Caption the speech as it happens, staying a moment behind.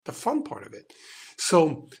the fun part of it.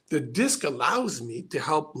 So the disc allows me to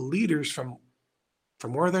help leaders from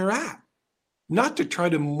where they're at, not to try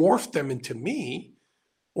to morph them into me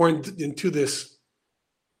or into this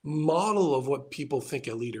model of what people think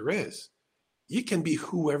a leader is. You can be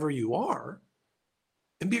whoever you are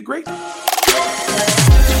and be a great leader.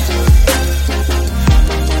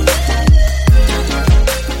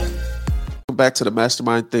 Welcome back to the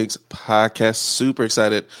Mastermind Things podcast. Super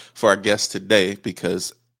excited for our guest today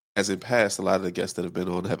because, as in past, a lot of the guests that have been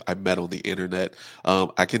on I met on the internet.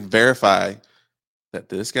 I can verify that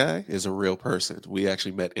this guy is a real person. We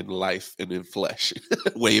actually met in life and in flesh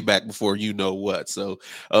way back before you know what. So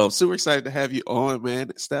super excited to have you on,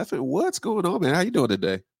 man. Stephan, what's going on, man? How you doing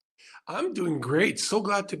today? I'm doing great. So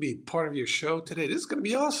glad to be part of your show today. This is going to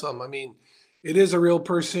be awesome. I mean, it is a real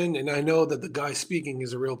person, and I know that the guy speaking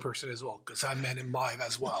is a real person as well because I met him live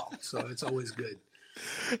as well. So it's always good.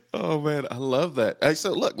 Oh man, I love that. Hey,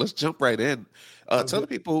 so look, let's jump right in. Sounds Tell the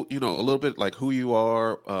good. people, a little bit like who you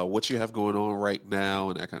are, what you have going on right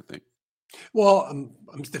now, and that kind of thing. Well,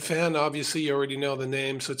 I'm Stephan. Obviously, you already know the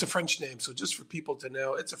name. So it's a French name. So just for people to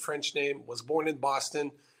know, it's a French name. Was born in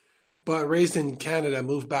Boston, but raised in Canada.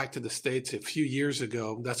 Moved back to the States a few years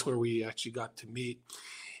ago. That's where we actually got to meet.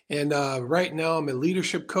 And right now, I'm a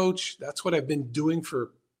leadership coach. That's what I've been doing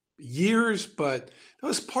for years, but that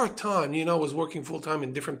was part time. I was working full time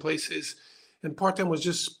in different places, and part time was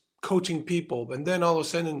just coaching people. And then all of a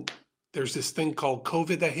sudden, there's this thing called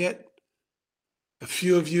COVID that hit. A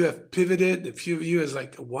few of you have pivoted. A few of you is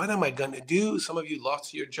like, what am I going to do? Some of you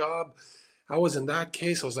lost your job. I was in that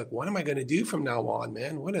case. I was like, what am I going to do from now on,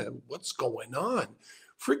 man? What's going on?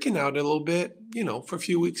 Freaking out a little bit. For a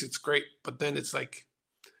few weeks, it's great. But then it's like,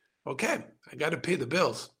 okay, I got to pay the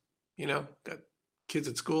bills. Got kids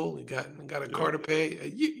at school. You got a Yeah, car to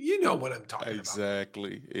pay. You know what I'm talking about.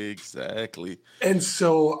 exactly. And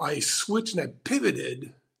so I switched and I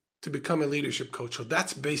pivoted to become a leadership coach. So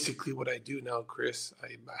that's basically what I do now, Chris. I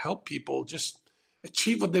help people just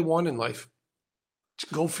achieve what they want in life.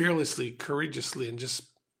 Go fearlessly, courageously, and just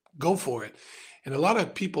go for it. And a lot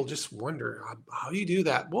of people just wonder, how do you do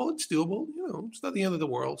that? Well, it's doable. It's not the end of the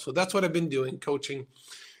world. So that's what I've been doing, coaching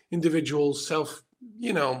individuals,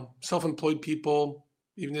 self-employed people,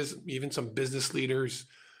 even some business leaders,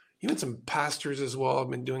 even some pastors as well. I've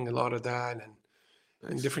been doing a lot of that and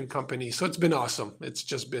in Nice. different companies. So it's been awesome. It's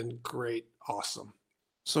just been great. Awesome.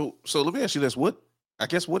 So let me ask you this: what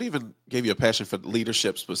even gave you a passion for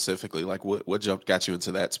leadership specifically? Like, what got you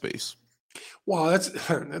into that space? Wow, that's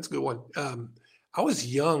that's a good one. I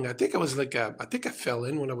was young. I think I was I think I fell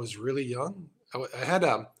in when I was really young.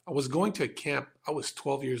 I was going to a camp. I was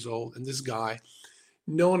 12 years old, and this guy,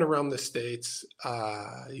 known around the States,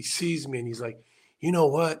 he sees me and he's like, you know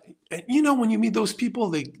what? And when you meet those people,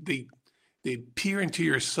 they peer into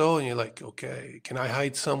your soul and you're like, okay, can I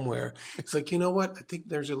hide somewhere? It's like, you know what? I think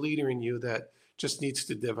there's a leader in you that just needs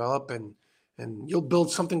to develop and you'll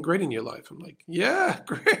build something great in your life. I'm like, yeah,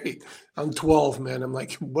 great. I'm 12, man. I'm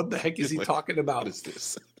like, what the heck is he Like, talking what about? is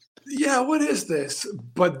this? Yeah, what is this?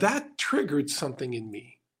 But that triggered something in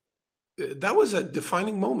me. That was a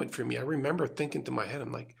defining moment for me. I remember thinking to my head,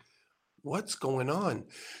 I'm like, what's going on?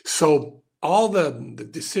 So all the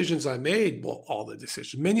decisions I made, well, all the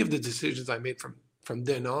decisions, many of the decisions I made from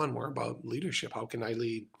then on were about leadership. How can I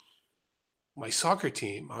lead my soccer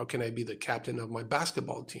team? How can I be the captain of my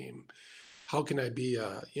basketball team? How can I be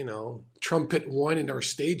a, trumpet one in our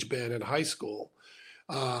stage band at high school?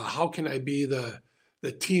 How can I be the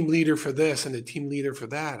team leader for this and the team leader for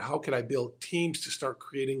that? How can I build teams to start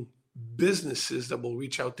creating businesses that will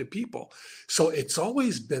reach out to people? So it's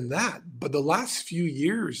always been that. But the last few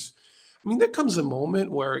years, I mean, there comes a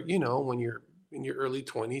moment where, when you're in your early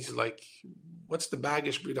 20s, like, what's the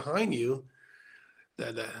baggage behind you?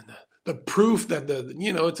 The proof that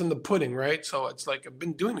it's in the pudding, right? So it's like I've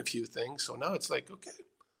been doing a few things. So now it's like, okay,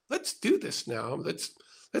 let's do this now.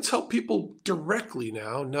 Let's help people directly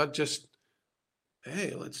now, not just,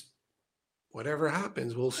 hey, let's whatever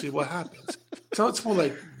happens, we'll see what happens. So it's more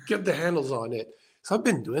like get the handles on it. So I've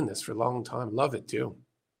been doing this for a long time. Love it too.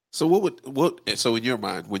 So so in your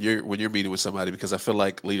mind when you're meeting with somebody, because I feel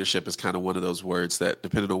like leadership is kind of one of those words that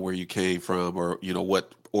depending on where you came from or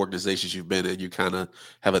what organizations you've been in, you kind of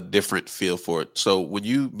have a different feel for it. So when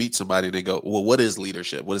you meet somebody and they go, well, what is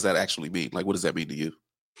leadership? What does that actually mean? Like, what does that mean to you?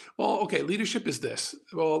 Well, okay, leadership is this.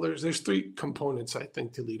 Well, there's three components I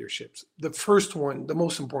think to leaderships. The first one, the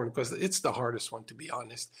most important, because it's the hardest one to be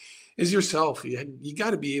honest, is yourself. You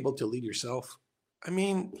got to be able to lead yourself. I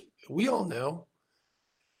mean, we all know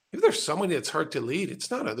if there's somebody that's hard to lead, it's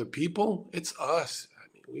not other people, it's us. I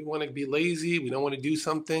mean, We want to be lazy. We don't want to do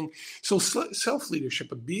something. So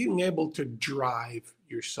self-leadership, of being able to drive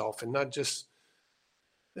yourself and not just,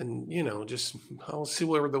 and just, I'll see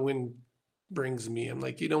where the wind brings me. I'm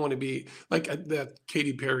like, you don't want to be like that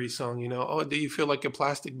Katy Perry song, oh, do you feel like a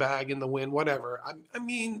plastic bag in the wind? Whatever. I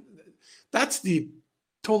mean, that's the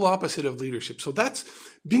total opposite of leadership. So that's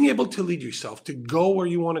being able to lead yourself, to go where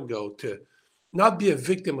you want to go, to not be a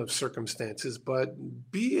victim of circumstances, but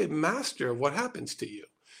be a master of what happens to you.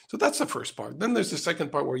 So that's the first part. Then there's the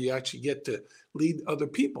second part where you actually get to lead other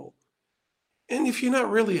people. And if you're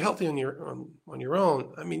not really healthy on your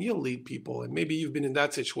own, I mean, you'll lead people, and maybe you've been in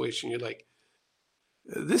that situation. You're like,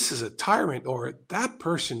 this is a tyrant, or that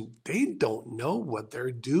person, they don't know what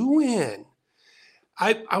they're doing.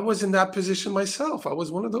 I was in that position myself. I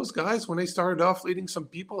was one of those guys when I started off leading some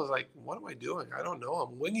people. I was like, what am I doing? I don't know.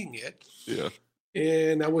 I'm winging it. Yeah.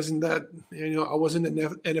 And I wasn't that, I wasn't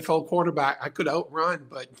an NFL quarterback. I could outrun,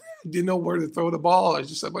 but didn't know where to throw the ball. I was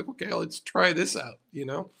just like, okay, let's try this out,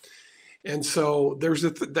 And so there's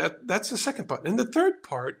that's the second part. And the third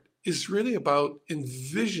part is really about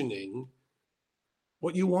envisioning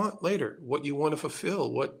what you want later, what you want to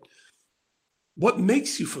fulfill, what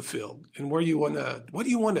makes you fulfilled, and what do you want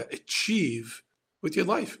to achieve with your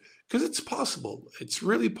life? Because it's possible. It's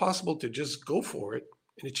really possible to just go for it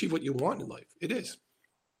and achieve what you want in life. It is.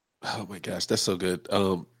 Oh my gosh, that's so good.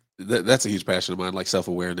 That's a huge passion of mine, like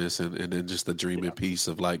self-awareness and then just the dreaming piece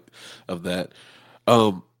of that.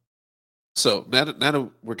 Um, so now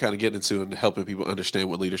that we're kind of getting into and helping people understand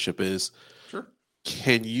what leadership is, Sure.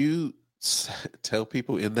 can you tell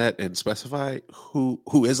people in that and specify who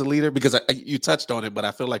is a leader? Because you touched on it, but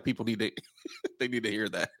I feel like people need to they need to hear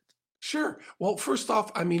that. Sure. Well, first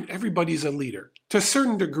off, I mean, everybody's a leader to a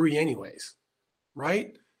certain degree anyways,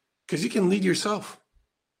 right? Because you can lead yourself.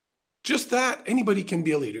 Just that, anybody can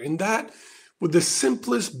be a leader. And that, with the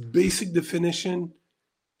simplest basic definition,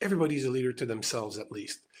 everybody's a leader to themselves at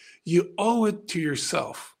least. You owe it to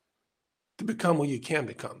yourself to become what you can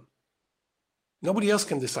become. Nobody else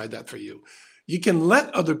can decide that for you. You can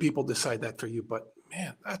let other people decide that for you, but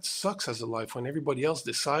man, that sucks as a life when everybody else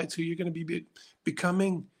decides who you're going to be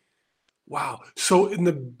becoming. Wow. So in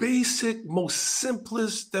the basic, most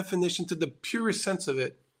simplest definition, to the purest sense of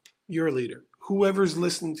it, you're a leader. Whoever's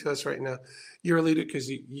listening to us right now, you're a leader because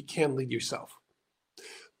you can lead yourself.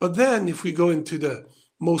 But then if we go into the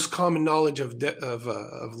most common knowledge of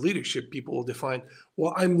leadership, people will define,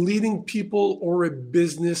 well, I'm leading people or a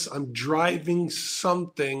business. I'm driving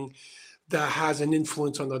something that has an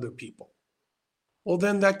influence on other people. Well,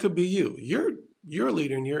 then that could be you. You're a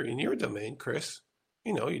leader in your domain, Chris.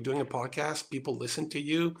 You're doing a podcast. People listen to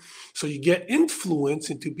you. So you get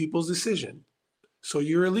influence into people's decision. So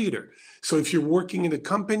you're a leader. So if you're working in a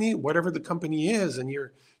company, whatever the company is, and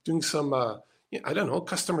you're doing some I don't know,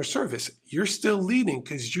 customer service, you're still leading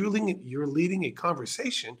because you're leading a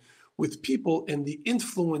conversation with people, and the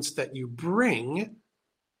influence that you bring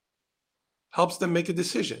helps them make a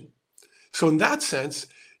decision. So in that sense,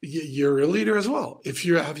 you're a leader as well. If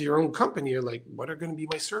you have your own company, you're like, what are going to be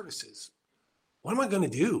my services? What am I going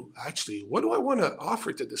to do? Actually, what do I want to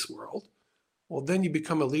offer to this world? Well, then you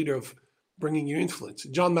become a leader of bringing your influence.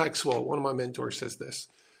 John Maxwell, one of my mentors, says this: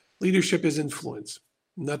 leadership is influence,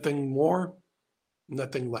 nothing more,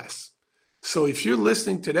 nothing less. So if you're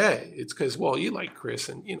listening today, it's because, well, you like Chris,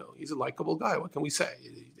 and he's a likable guy. What can we say?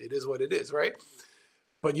 It is what it is, right?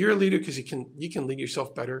 But you're a leader because you can lead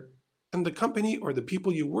yourself better, and the company or the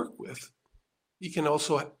people you work with, you can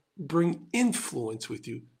also bring influence with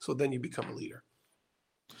you. So then you become a leader.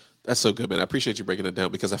 That's so good, man. I appreciate you breaking it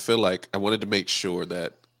down because I feel like I wanted to make sure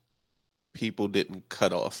that people didn't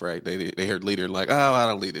cut off, right? They heard leader like, oh, I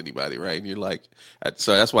don't lead anybody, right? And you're like,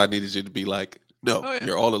 so that's why I needed you to be like, no, oh, yeah,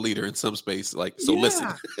 you're all a leader in some space. Like, so yeah. Listen.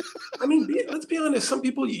 I mean, let's be honest. Some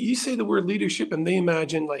people, you say the word leadership and they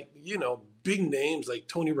imagine big names like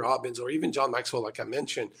Tony Robbins or even John Maxwell, like I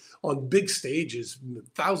mentioned, on big stages,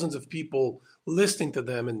 thousands of people listening to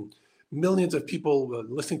them and millions of people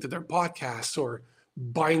listening to their podcasts or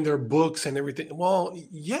buying their books and everything. Well,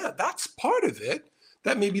 yeah, that's part of it.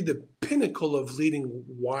 That may be the pinnacle of leading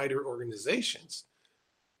wider organizations.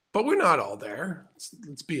 But we're not all there.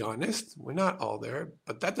 Let's be honest. We're not all there,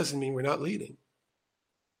 but that doesn't mean we're not leading.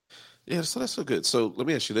 Yeah, so that's so good. So let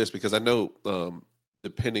me ask you this, because I know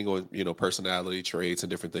depending on, personality traits and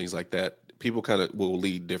different things like that, people kind of will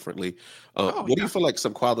lead differently. What do you feel like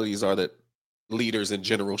some qualities are that leaders in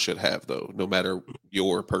general should have, though, no matter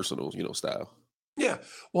your personal, style? Yeah.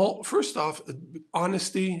 Well, first off,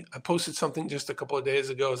 honesty. I posted something just a couple of days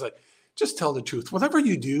ago. I was like, just tell the truth. Whatever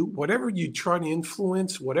you do, whatever you try to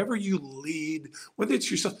influence, whatever you lead, whether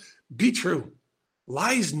it's yourself, be true.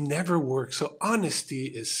 Lies never work. So honesty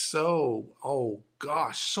is so, oh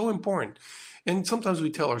gosh, so important. And sometimes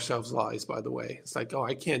we tell ourselves lies, by the way. It's like, oh,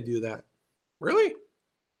 I can't do that. Really?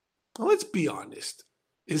 Well, let's be honest.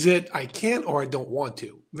 Is it I can't or I don't want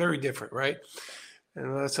to? Very different, right?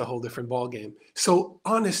 And that's a whole different ball game. So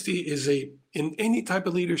honesty is in any type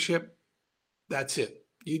of leadership, that's it.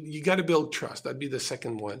 You got to build trust. That'd be the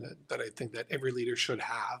second one that I think that every leader should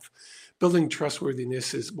have. Building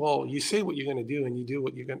trustworthiness is, well, you say what you're going to do and you do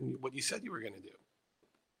what you said you were going to do.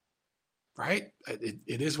 Right?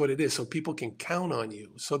 It is what it is. So people can count on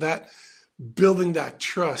you. So that building that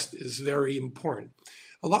trust is very important.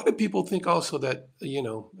 A lot of people think also that,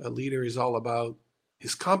 a leader is all about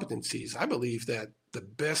his competencies. I believe that the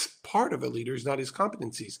best part of a leader is not his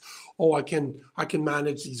competencies. Oh, I can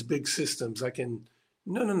manage these big systems.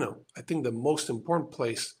 No. I think the most important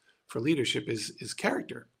place for leadership is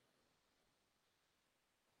character.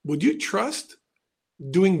 Would you trust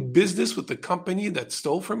doing business with the company that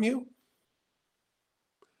stole from you?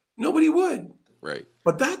 Nobody would. Right.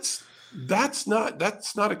 But that's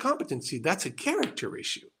not a competency. That's a character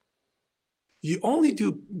issue. You only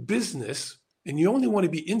do business and you only want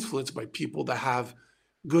to be influenced by people that have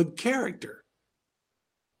good character.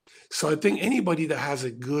 So I think anybody that has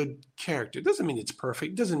a good character doesn't mean it's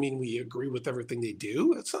perfect, doesn't mean we agree with everything they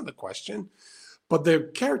do. That's not the question. But their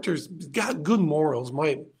characters got good morals.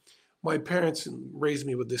 My parents raised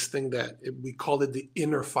me with this thing that we called it the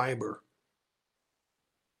inner fiber.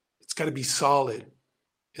 It's got to be solid.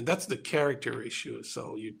 And that's the character issue.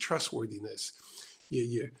 So your trustworthiness,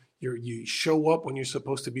 you show up when you're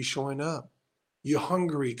supposed to be showing up. You're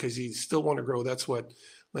hungry because you still want to grow. That's what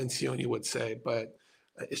Lencioni would say. But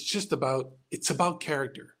it's about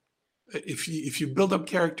character. If you build up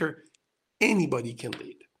character, anybody can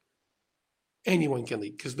lead. Anyone can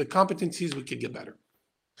lead because the competencies we could get better.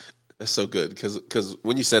 That's so good because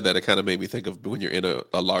when you said that, it kind of made me think of when you're in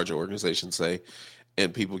a larger organization, say,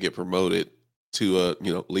 and people get promoted to a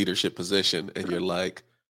leadership position, and you're like,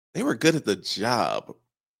 they were good at the job,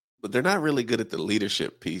 but they're not really good at the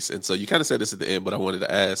leadership piece. And so you kind of said this at the end, but I wanted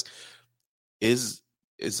to ask: is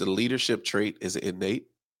a leadership trait, is it innate?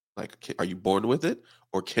 Like, are you born with it,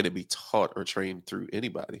 or can it be taught or trained through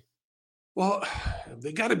anybody? Well,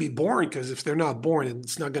 they got to be born because if they're not born,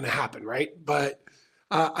 it's not going to happen, right? But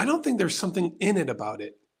I don't think there's something in it about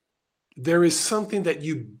it. There is something that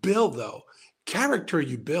you build, though. Character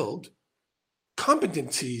you build,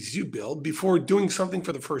 competencies you build before doing something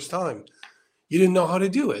for the first time. You didn't know how to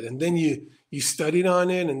do it, and then you studied on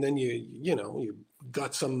it, and then you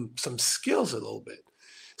got some skills a little bit.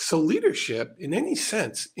 So leadership, in any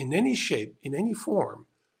sense, in any shape, in any form,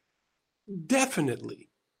 definitely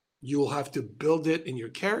you will have to build it in your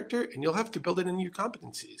character, and you'll have to build it in your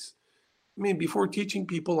competencies. I mean, before teaching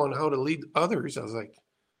people on how to lead others, I was like,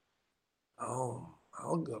 oh,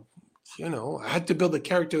 I'll go. I had to build a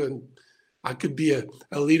character, and I could be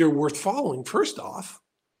a leader worth following. First off,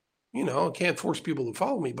 I can't force people to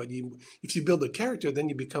follow me, but if you build a character, then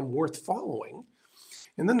you become worth following.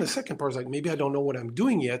 And then the second part is like, maybe I don't know what I'm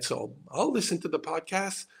doing yet, so I'll listen to the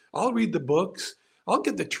podcasts, I'll read the books, I'll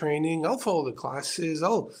get the training, I'll follow the classes,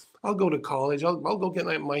 I'll go to college, I'll go get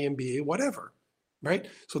my MBA, whatever, right?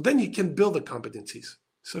 So then you can build the competencies.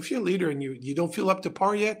 So if you're a leader and you don't feel up to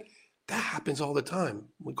par yet, that happens all the time.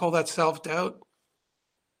 We call that self-doubt.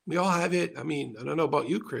 We all have it. I mean, I don't know about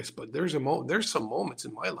you, Chris, but there's some moments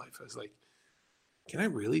in my life I was like, can I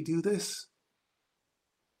really do this?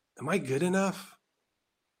 Am I good enough?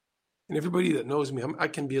 And everybody that knows me, I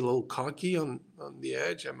can be a little cocky on the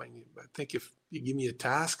edge. I think if you give me a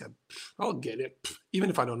task, I'll get it, even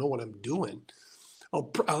if I don't know what I'm doing.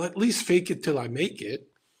 I'll at least fake it till I make it,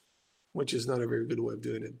 which is not a very good way of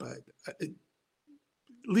doing it. But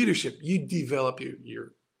leadership, you develop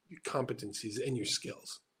your competencies and your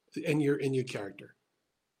skills and your character.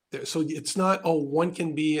 So it's not, one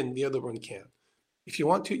can be and the other one can't. If you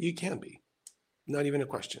want to, you can be. Not even a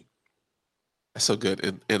question. That's so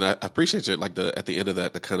good, and I appreciate you like at the end of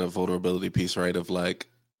that, the kind of vulnerability piece, right? Of like,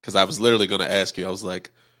 because I was literally going to ask you, I was like,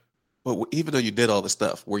 well, even though you did all the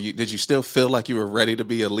stuff, did you still feel like you were ready to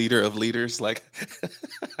be a leader of leaders? Like,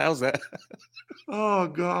 how's that? Oh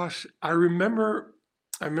gosh, I remember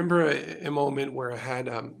a moment where I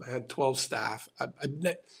had 12 staff. I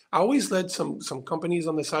always led some companies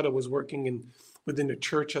on the side. I was working within a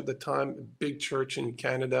church at the time, a big church in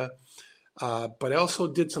Canada. But I also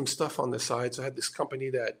did some stuff on the side. So I had this company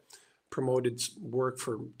that promoted work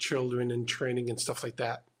for children and training and stuff like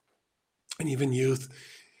that, and even youth.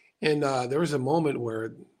 And there was a moment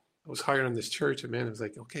where I was hired on this church, and man, it was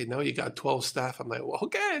like, okay, now you got 12 staff. I'm like, well,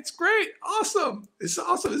 okay, it's great. Awesome. It's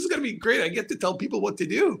awesome. This is going to be great. I get to tell people what to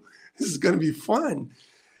do. This is going to be fun.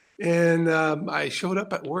 And I showed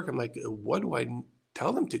up at work. I'm like, what do I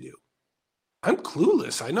tell them to do? I'm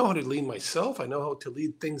clueless. I know how to lead myself. I know how to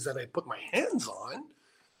lead things that I put my hands on,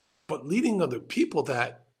 but leading other people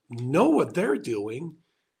that know what they're doing,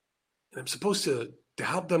 and I'm supposed to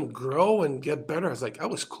help them grow and get better. I was like, I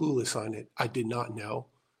was clueless on it. I did not know.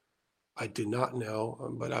 I did not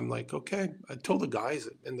know, but I'm like, okay. I told the guys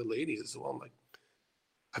and the ladies as well. I'm like,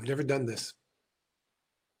 I've never done this,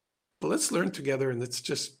 but let's learn together and let's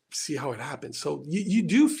just see how it happens. So you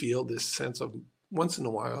do feel this sense of once in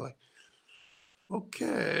a while, like,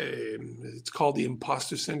 okay, it's called the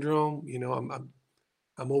imposter syndrome. You know,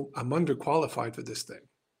 I'm underqualified for this thing,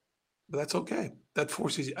 but that's okay. That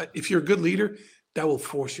forces you. If you're a good leader, that will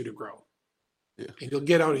force you to grow, Yeah. and you'll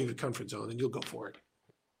get out of your comfort zone and you'll go for it.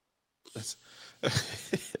 That's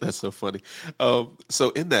that's so funny. So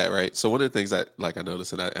in that, right? So one of the things that like I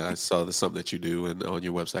noticed, and I saw this something that you do and on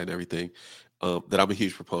your website and everything, that I'm a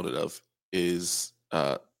huge proponent of is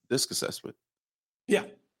disc assessment. Yeah.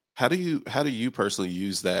 How do you personally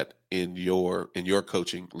use that in your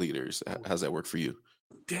coaching leaders? How's that work for you?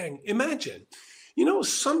 Dang, imagine. You know,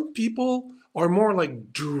 some people are more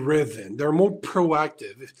like driven. They're more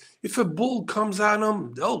proactive. If a bull comes at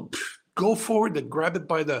them, they'll go forward to grab it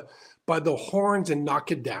by the horns and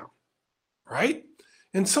knock it down, right?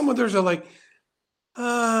 And some others are like,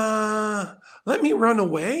 let me run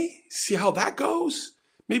away, see how that goes.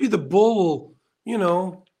 Maybe the bull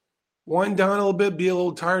will, wind down a little bit, be a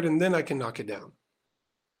little tired, and then I can knock it down.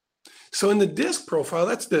 So in the disc profile,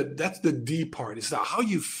 that's the D part. It's how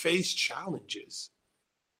you face challenges.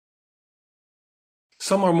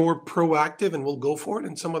 Some are more proactive and will go for it,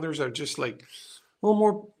 and some others are just like a little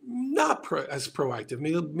more not as proactive,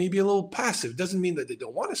 maybe a little passive. Doesn't mean that they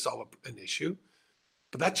don't want to solve an issue,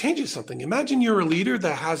 but that changes something. Imagine you're a leader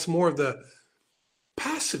that has more of the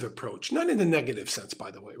passive approach, not in a negative sense,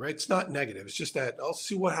 by the way, right? It's not negative. It's just that I'll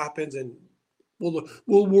see what happens and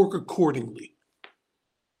we'll work accordingly.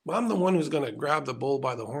 Well, I'm the one who's going to grab the bull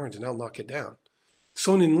by the horns and I'll knock it down.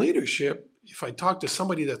 So in leadership, if I talk to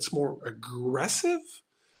somebody that's more aggressive,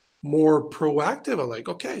 more proactive, I'm like,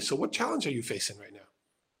 okay, so what challenge are you facing right now?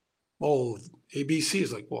 Well, ABC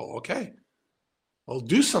is like, well, okay, I'll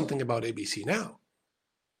do something about ABC now.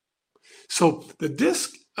 So the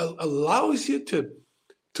disc allows you to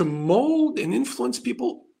mold and influence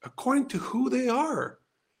people according to who they are.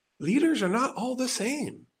 Leaders are not all the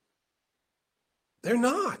same. They're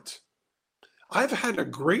not. I've had a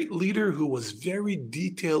great leader who was very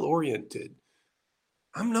detail oriented.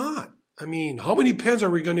 I'm not. I mean, how many pens are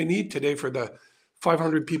we going to need today for the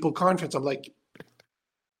 500 people conference? I'm like,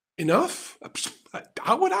 enough?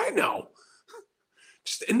 How would I know?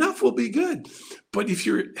 Just enough will be good. But if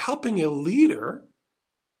you're helping a leader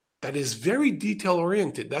that is very detail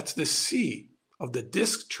oriented, that's the C of the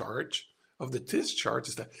disc chart,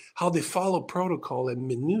 is that how they follow protocol and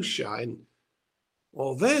minutia. And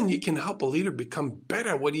well, then you can help a leader become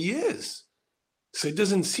better at what he is. So it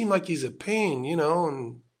doesn't seem like he's a pain,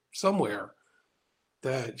 and somewhere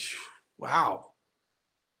that, wow.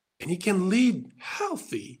 And he can lead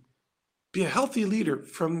healthy, be a healthy leader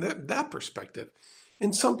from that perspective.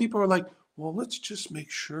 And some people are like, well, let's just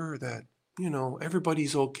make sure that,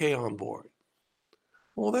 everybody's okay on board.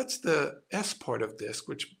 Well, that's the S part of this,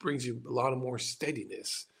 which brings you a lot of more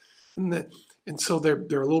steadiness. And so they're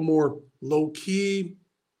a little more low key,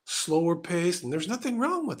 slower paced, and there's nothing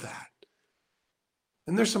wrong with that.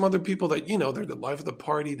 And there's some other people that, they're the life of the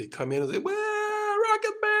party. They come in and say, well,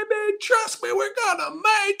 Rocket Baby, trust me, we're gonna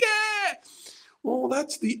make it. Well,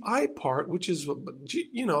 that's the I part, which is,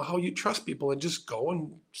 how you trust people and just go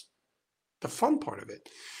and the fun part of it.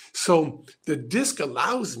 So the disc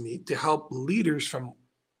allows me to help leaders from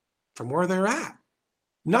where they're at,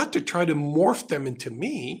 not to try to morph them into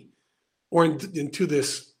me or into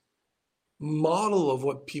this model of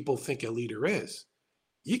what people think a leader is.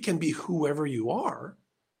 You can be whoever you are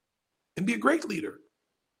and be a great leader.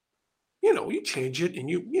 You change it and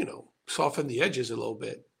you soften the edges a little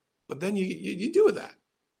bit, but then you do that.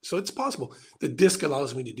 So it's possible. The disc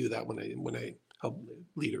allows me to do that when I help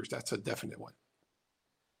leaders. That's a definite one.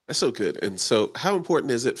 That's so good. And so how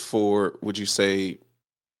important is it would you say,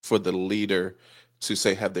 for the leader to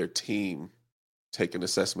say have their team take an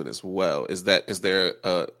assessment as well? Does that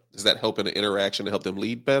help in the interaction to help them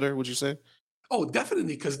lead better, would you say? Oh,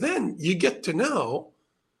 definitely, because then you get to know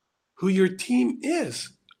who your team is,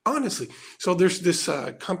 honestly. So there's this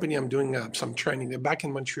company I'm doing some training. They're back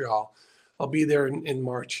in Montreal. I'll be there in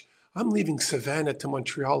March. I'm leaving Savannah to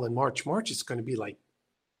Montreal in March. March is going to be like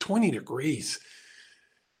 20 degrees.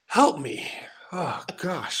 Help me. Oh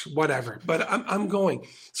gosh, whatever. But I'm going.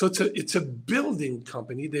 So it's a building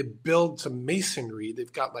company. They build some masonry.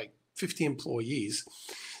 They've got like 50 employees.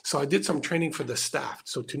 So I did some training for the staff.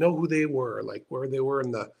 So to know who they were, like where they were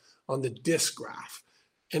in the on the disc graph.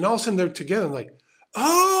 And all of a sudden they're together, I'm like,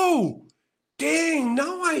 oh, dang,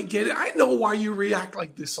 now I get it. I know why you react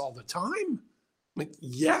like this all the time. I'm like,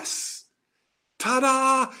 yes.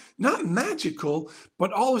 Ta-da! Not magical,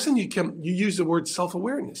 but all of a sudden you use the word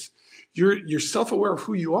self-awareness. You're self-aware of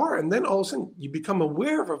who you are, and then all of a sudden you become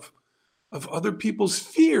aware of other people's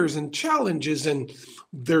fears and challenges and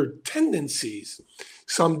their tendencies.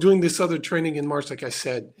 So I'm doing this other training in March, like I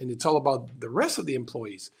said, and it's all about the rest of the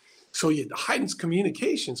employees. So it heightens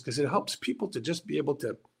communications because it helps people to just be able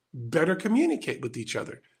to better communicate with each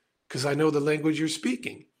other because I know the language you're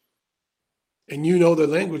speaking. And you know the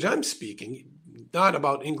language I'm speaking, not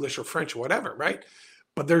about English or French or whatever, right?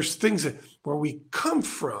 But there's things where we come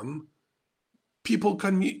from, people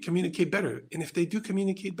communicate better. And if they do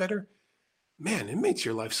communicate better, man, it makes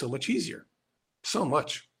your life so much easier. So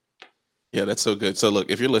much. Yeah, that's so good. So look,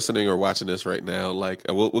 if you're listening or watching this right now, like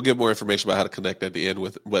we'll get more information about how to connect at the end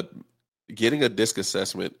with, but getting a disc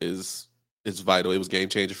assessment is vital. It was game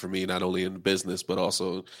changer for me, not only in business but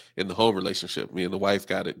also in the home relationship. Me and the wife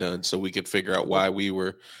got it done so we could figure out why we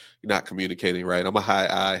were not communicating right. I'm a high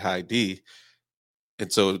I, high D. And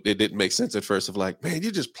so it didn't make sense at first of like, man,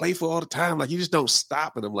 you're just playful all the time. Like you just don't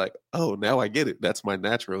stop. And I'm like, oh, now I get it. That's my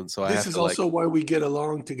natural. And so I This have is to like, also why we get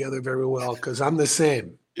along together very well because I'm the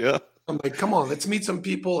same. yeah. I'm like, come on, let's meet some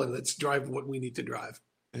people and let's drive what we need to drive.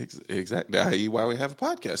 Exactly. I.e., why we have a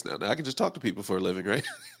podcast now. Now I can just talk to people for a living, right?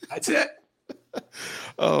 That's it.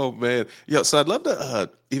 Oh man, yeah. So I'd love to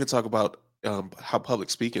even talk about how public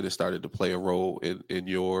speaking has started to play a role in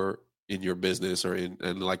your business or in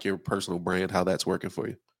like your personal brand. How that's working for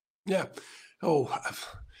you. Yeah. Oh,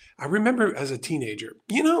 I remember as a teenager,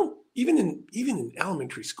 even in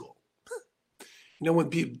elementary school, when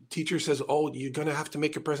teacher says, "Oh, you're going to have to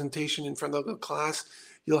make a presentation in front of the class.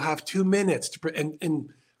 You'll have 2 minutes to," and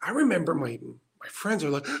I remember my friends are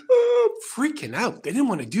like, oh, freaking out. They didn't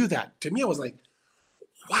want to do that. To me, I was like,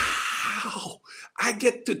 wow, I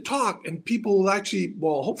get to talk, and people will actually,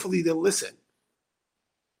 well, hopefully they'll listen.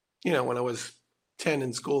 When I was 10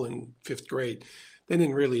 in school in fifth grade, they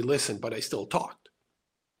didn't really listen, but I still talked.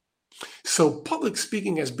 So public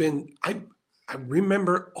speaking has been, I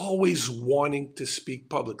remember always wanting to speak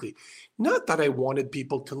publicly. Not that I wanted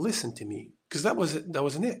people to listen to me, because that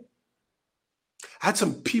wasn't it. I had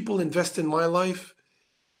some people invest in my life,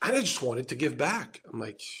 and I just wanted to give back. I'm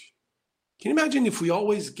like, can you imagine if we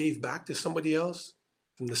always gave back to somebody else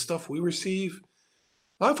from the stuff we receive?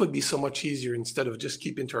 Life would be so much easier instead of just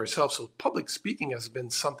keeping to ourselves. So public speaking has been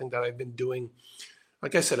something that I've been doing.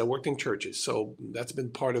 Like I said, I worked in churches, so that's been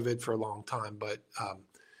part of it for a long time. But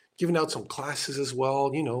giving out some classes as well,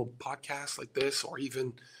 podcasts like this, or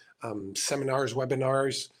even seminars,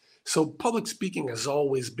 webinars. So public speaking has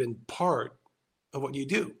always been part of what you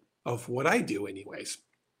do, of what I do anyways.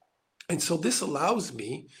 And so this allows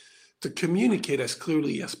me to communicate as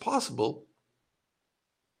clearly as possible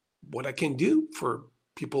what I can do for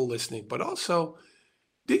people listening, but also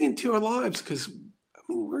dig into our lives because,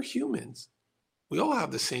 we're humans. We all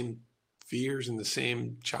have the same fears and the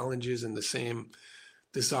same challenges and the same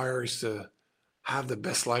desires to have the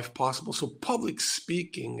best life possible. So public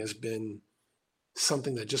speaking has been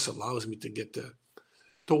something that just allows me to get to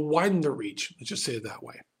widen the reach. Let's just say it that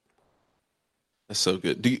way. That's so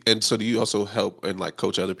good. Do you also help and like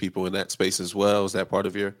coach other people in that space as well? Is that part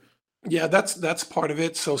of your? Yeah, that's part of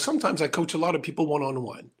it. So sometimes I coach a lot of people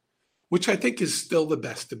one-on-one, which I think is still the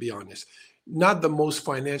best, to be honest. Not the most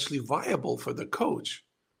financially viable for the coach,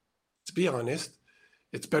 to be honest.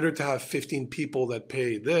 It's better to have 15 people that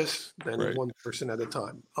pay this than Right. one person at a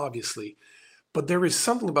time, obviously. But there is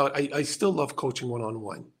something about I still love coaching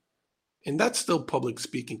one-on-one. And that's still public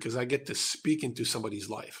speaking because I get to speak into somebody's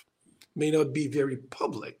life. May not be very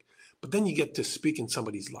public, but then you get to speak in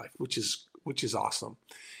somebody's life, which is awesome.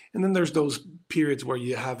 And then there's those periods where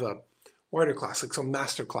you have a wider class, like some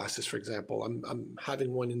master classes, for example. I'm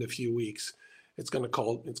having one in a few weeks. It's going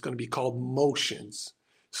to be called Motions.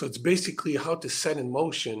 So it's basically how to set in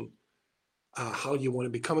motion how you want to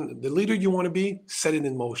become the leader you want to be, set it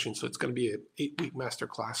in motion. So it's going to be an 8-week master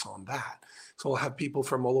class on that. So I'll have people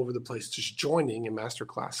from all over the place just joining a master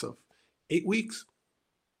class of 8 weeks.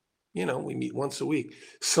 We meet once a week.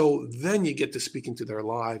 So then you get to speak into their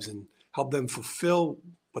lives and help them fulfill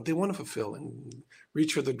what they want to fulfill and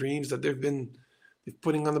reach for the dreams that they've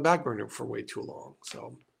putting on the back burner for way too long.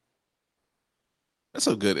 So That's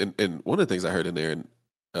so good. And one of the things I heard in there,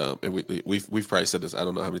 and we've probably said this. I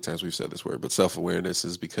don't know how many times we've said this word, but self awareness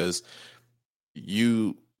is because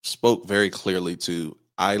you spoke very clearly to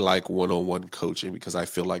I like one on one coaching because I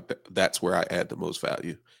feel like that's where I add the most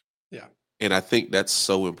value. Yeah. And I think that's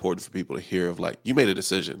so important for people to hear of like, you made a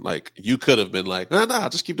decision. Like you could have been like, no, I'll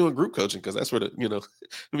just keep doing group coaching because that's where let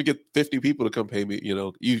me get 50 people to come pay me.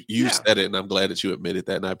 You Yeah. said it and I'm glad that you admitted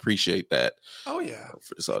that. And I appreciate that Oh, yeah.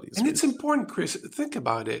 for this audience. And it's important, Chris. Think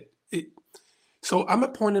about it. So I'm at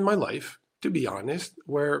a point in my life, to be honest,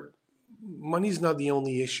 where money's not the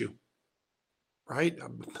only issue, right?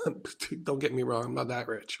 Don't get me wrong. I'm not that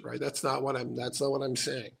rich, right? That's not what I'm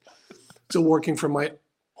saying. Still working from my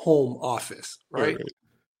home office, All right? right.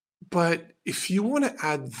 But if you want to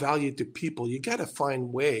add value to people, you got to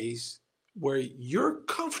find ways where you're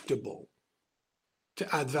comfortable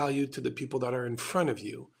to add value to the people that are in front of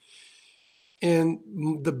you. And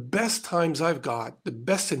the best times I've got, the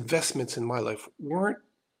best investments in my life weren't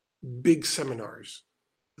big seminars,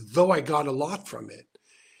 though I got a lot from it.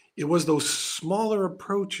 It was those smaller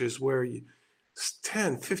approaches where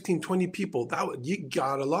 10, 15, 20 people, you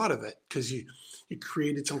got a lot of it because you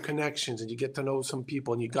created some connections and you get to know some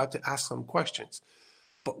people and you got to ask some questions.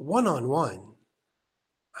 But one on one,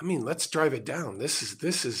 I mean, let's drive it down. This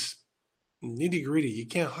is nitty gritty. You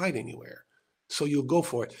can't hide anywhere. So you'll go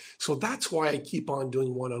for it. So that's why I keep on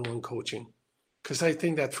doing one on one coaching. Because I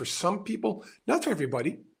think that for some people, not for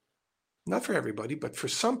everybody, but for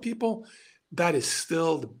some people, that is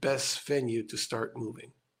still the best venue to start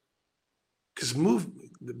moving. Because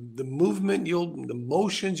the movement the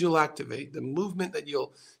motions you'll activate, the movement that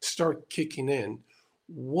you'll start kicking in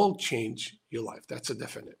will change your life. That's a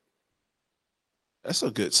definite. That's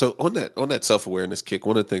so good. So on that self awareness kick,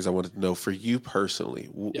 one of the things I wanted to know for you personally,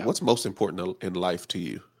 Yeah. what's most important in life to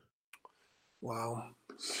you? Wow.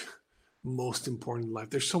 Most important in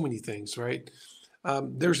life. There's so many things, right?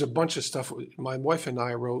 There's a bunch of stuff. My wife and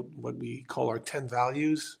I wrote what we call our 10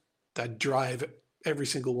 values that drive every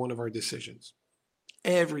single one of our decisions.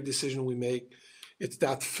 Every decision we make, it's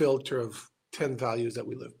that filter of 10 values that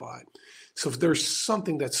we live by. So if there's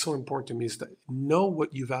something that's so important to me is to know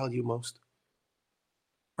what you value most,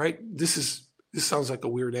 right? This sounds like a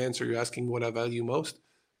weird answer. You're asking what I value most.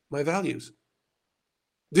 My values.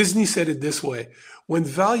 Disney said it this way: when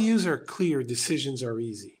values are clear, decisions are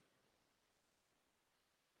easy.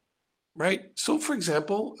 Right? So, for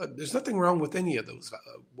example, there's nothing wrong with any of those,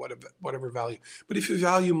 whatever value. But if you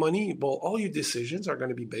value money, well, all your decisions are going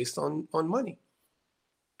to be based on money.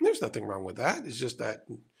 There's nothing wrong with that. It's just that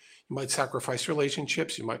you might sacrifice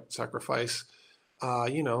relationships, you might sacrifice,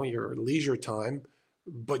 your leisure time,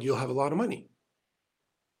 but you'll have a lot of money.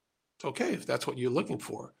 It's okay if that's what you're looking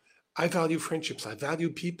for. I value friendships. I value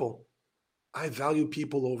people. I value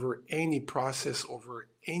people over any process, over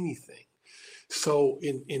anything. So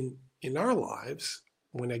in our lives,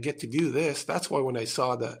 when I get to do this, that's why when I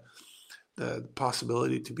saw the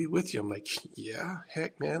possibility to be with you, I'm like, yeah,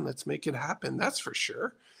 heck, man, let's make it happen. That's for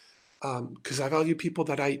sure. Because I value people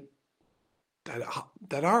that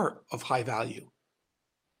are of high value,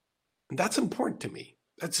 and that's important to me.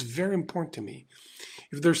 That's very important to me.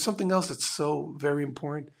 If there's something else that's so very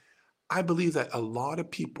important, I believe that a lot of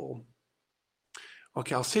people.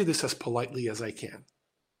 Okay, I'll say this as politely as I can.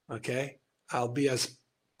 Okay, I'll be as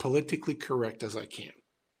politically correct as I can.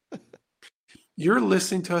 You're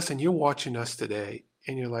listening to us and you're watching us today,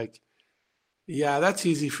 and you're like, yeah, that's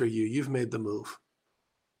easy for you. You've made the move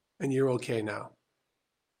and you're okay now.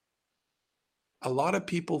 A lot of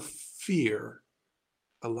people fear,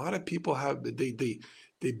 a lot of people have, they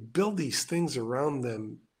build these things around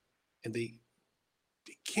them and they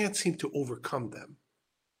can't seem to overcome them.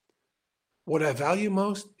 What I value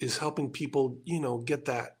most is helping people, get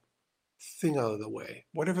that thing out of the way,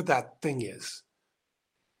 whatever that thing is,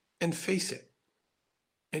 and face it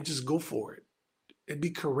and just go for it and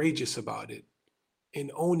be courageous about it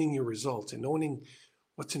and owning your results and owning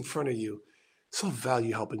what's in front of you. So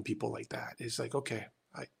value helping people like that. It's like, okay,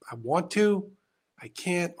 I want to, I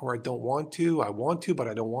can't, or I don't want to. I want to, but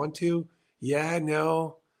I don't want to. Yeah,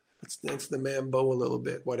 no. Let's dance the mambo a little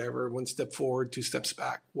bit, whatever. One step forward, two steps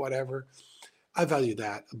back, whatever. I value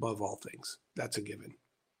that above all things. That's a given.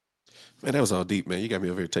 Man, that was all deep, man. You got me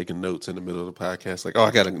over here taking notes in the middle of the podcast. Like, oh,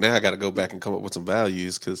 I gotta go back and come up with some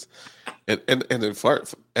values because, and then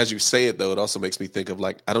as you say it though, it also makes me think of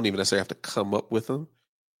like I don't even necessarily have to come up with them.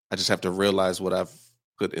 I just have to realize what I've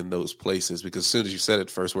put in those places because as soon as you said it,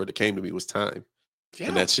 the first word that came to me was time, and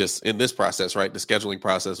Yeah, that's just in this process, right? The scheduling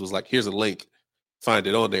process was like, here's a link, find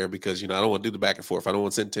it on there because I don't want to do the back and forth. I don't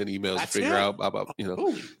want to send 10 emails to that's figure it. out about.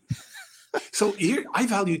 Totally. So here, I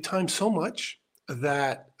value time so much.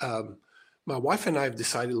 that my wife and I have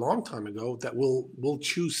decided a long time ago that we'll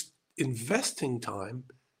choose investing time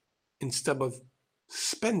instead of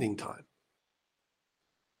spending time.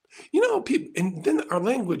 People, and then our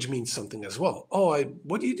language means something as well. Oh,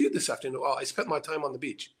 what do you do this afternoon? Oh, I spent my time on the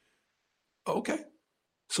beach. Oh, okay,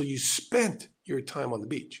 so you spent your time on the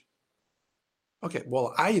beach. Okay,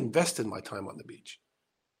 well, I invested my time on the beach.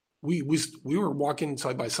 We were walking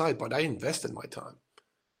side by side, but I invested my time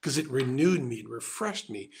because it renewed me, it refreshed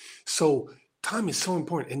me. So time is so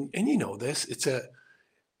important, and you know this.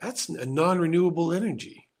 That's a non-renewable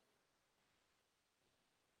energy.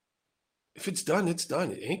 If it's done, it's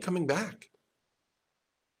done. It ain't coming back.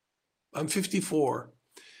 I'm 54.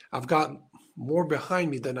 I've got more behind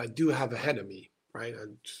me than I do have ahead of me, right?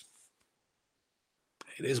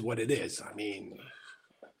 It is what it is. I mean,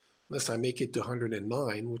 unless I make it to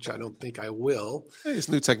 109, which I don't think I will. Hey, it's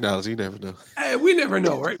new technology. You never know. We never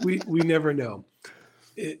know, right? We never know.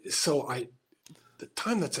 The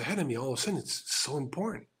time that's ahead of me, all of a sudden, it's so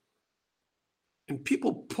important. And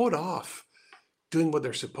people put off doing what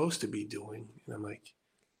they're supposed to be doing. And I'm like,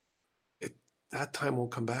 that time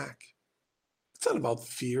won't come back. It's not about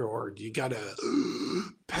fear or you got to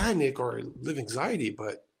panic or live anxiety,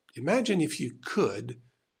 but imagine if you could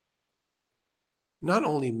not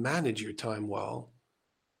only manage your time well,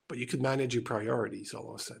 but you could manage your priorities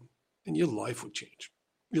all of a sudden, and your life would change.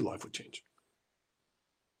 Your life would change.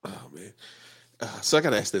 Oh man. So I got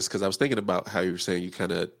to ask this because I was thinking about how you were saying you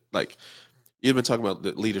kind of like you've been talking about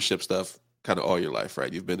the leadership stuff kind of all your life,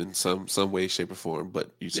 right? You've been in some way, shape, or form, but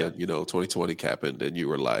you said 2020 happened, and you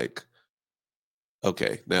were like,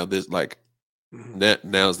 okay, now this like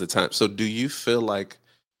now's the time. So do you feel like,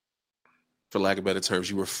 for lack of better terms,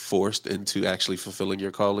 you were forced into actually fulfilling your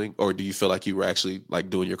calling, or do you feel like you were actually like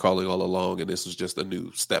doing your calling all along, and this was just a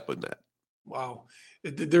new step in that? Wow.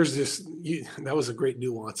 There's this, that was a great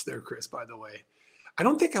nuance there, Chris, by the way. I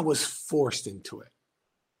don't think I was forced into it.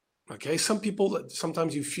 Okay. Some people,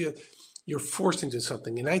 sometimes you feel you're forced into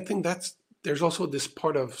something. And I think there's also this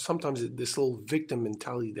part of sometimes this little victim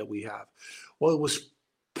mentality that we have. Well, it was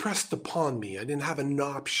pressed upon me. I didn't have an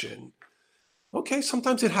option. Okay,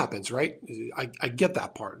 sometimes it happens, right? I get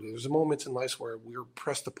that part. There's moments in life where we're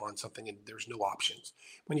pressed upon something and there's no options.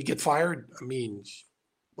 When you get fired, I mean,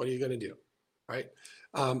 what are you going to do, right?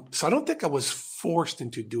 So I don't think I was forced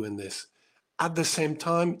into doing this. At the same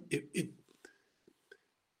time,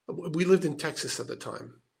 we lived in Texas at the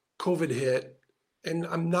time. COVID hit, and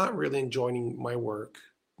I'm not really enjoying my work.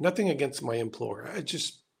 Nothing against my employer. I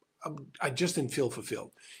just didn't feel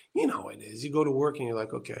fulfilled. You know how it is. You go to work and you're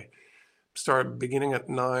like, okay, start beginning at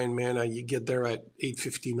 9, man. You get there at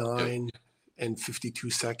 8:59 and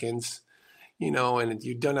 52 seconds, and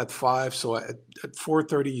you're done at 5. So at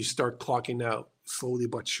 4:30, you start clocking out slowly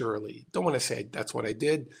but surely. Don't want to say that's what I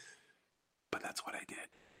did, but that's what I did.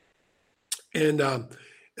 And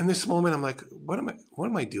in this moment, I'm like, what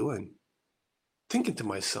am I doing? Thinking to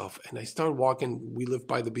myself, and I started walking. We lived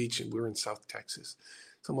by the beach, and we were in South Texas.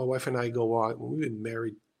 So my wife and I go out. We've been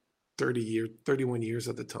married 31 years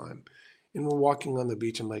at the time, and we're walking on the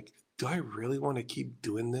beach. I'm like, do I really want to keep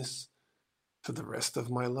doing this for the rest of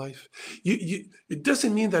my life? It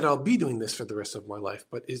doesn't mean that I'll be doing this for the rest of my life,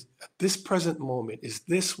 but at this present moment, is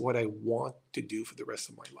this what I want to do for the rest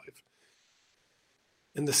of my life?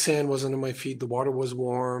 And the sand was under my feet. The water was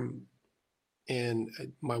warm. And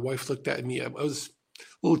my wife looked at me. I was a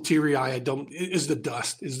little teary-eyed. Is the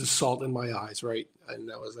dust, is the salt in my eyes, right?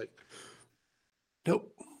 And I was like,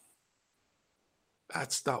 nope,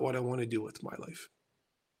 that's not what I want to do with my life.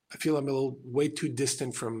 I feel I'm a little way too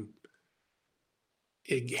distant from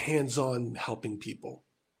hands-on helping people.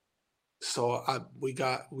 So we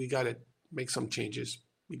got to make some changes.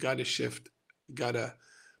 We got to shift. We got to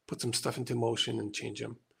put some stuff into motion and change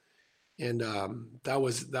them. And that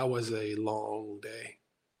was a long day,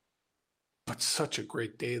 but such a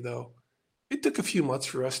great day though. It took a few months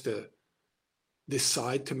for us to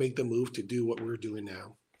decide to make the move to do what we're doing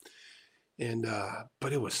now. And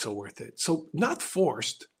but it was so worth it. So not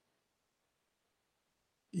forced,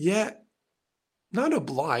 yet not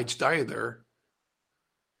obliged either.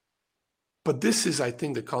 But this is, I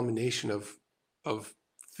think, the culmination of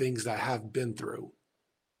things that I have been through.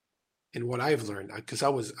 And what I've learned, because I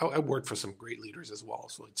worked for some great leaders as well.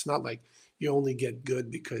 So it's not like you only get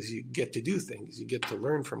good because you get to do things. You get to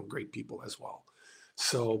learn from great people as well.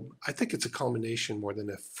 So I think it's a culmination more than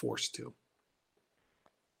a force to.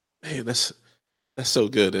 Man, that's so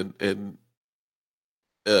good. And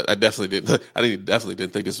I definitely didn't. Definitely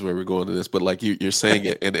didn't think this is where we're going to this. But like you're saying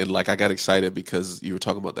it, and like I got excited because you were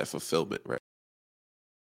talking about that fulfillment, right?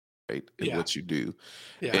 right, in Yeah. what you do.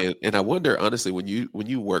 Yeah. And I wonder honestly when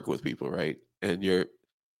you work with people, right, and you're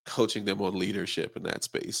coaching them on leadership in that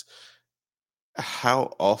space,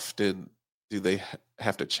 how often do they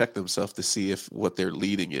have to check themselves to see if what they're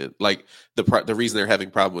leading in, like the reason they're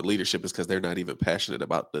having problem with leadership is because they're not even passionate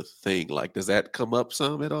about the thing? Like, does that come up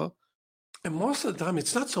some at all? And most of the time,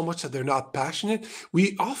 it's not so much that they're not passionate.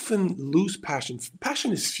 We often lose passion.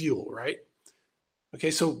 Passion is fuel, right? Okay,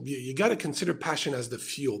 so you got to consider passion as the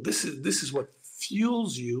fuel. This is what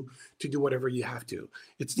fuels you to do whatever you have to.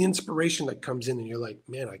 It's the inspiration that comes in, and you're like,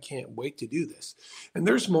 man, I can't wait to do this. And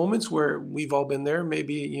there's moments where we've all been there.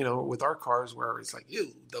 Maybe with our cars, where it's like,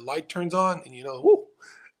 ew, the light turns on, and whoo,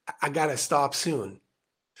 I gotta stop soon.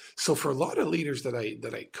 So for a lot of leaders that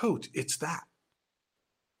I coach, it's that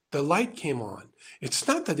the light came on. It's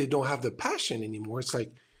not that they don't have the passion anymore. It's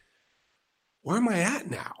like, where am I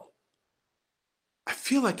at now? I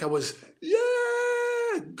feel like I was, yeah,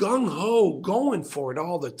 gung ho, going for it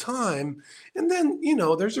all the time. And then,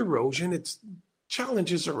 there's erosion. It's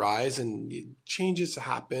challenges arise and changes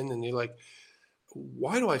happen. And you're like,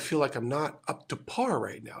 why do I feel like I'm not up to par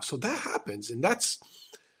right now? So that happens. And that's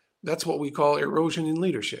what we call erosion in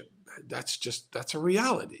leadership. That's a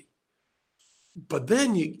reality. But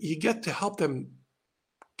then you get to help them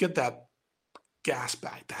get that gas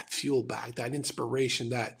back, that fuel back, that inspiration,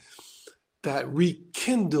 that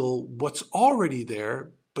rekindle what's already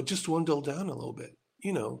there, but just dwindle down a little bit.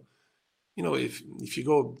 If you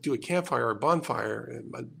go do a campfire or a bonfire,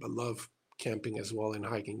 and I love camping as well and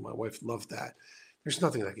hiking. My wife loved that. There's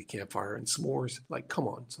nothing like a campfire and s'mores. Like, come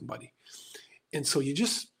on, somebody. And so you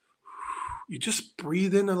just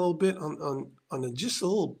breathe in a little bit just a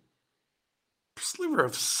little sliver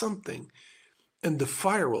of something, and the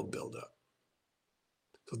fire will build up.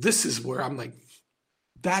 So this is where I'm like,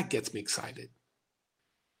 that gets me excited.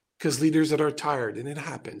 Because leaders that are tired, and it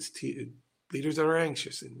happens, leaders that are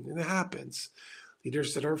anxious, and it happens,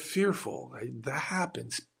 leaders that are fearful, right? That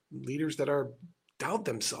happens, leaders that are doubt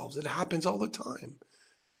themselves, it happens all the time.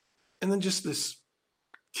 And then just this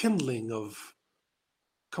kindling of,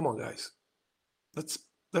 come on, guys,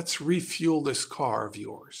 let's refuel this car of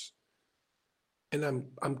yours. And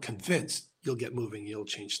I'm convinced you'll get moving, you'll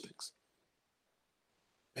change things.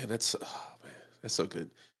 Man, that's oh, man, that's so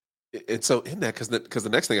good. And so in that, because the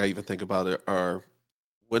next thing I even think about it are,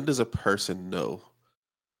 when does a person know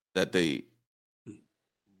that they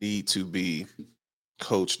need to be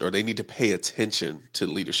coached or they need to pay attention to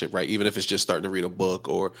leadership, right? Even if it's just starting to read a book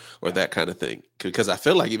or Yeah. that kind of thing. Because I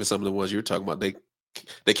feel like even some of the ones you're talking about,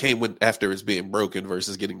 they came when after it's being broken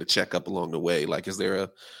versus getting the checkup along the way. Like, is there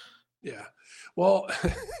a Yeah. Well,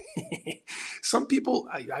 some people,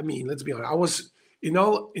 I mean, let's be honest. I was in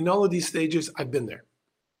all of these stages. I've been there.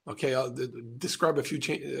 Okay, I'll describe a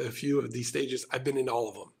few of these stages. I've been in all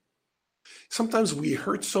of them. Sometimes we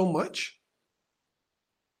hurt so much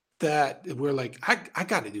that we're like, I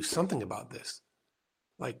got to do something about this.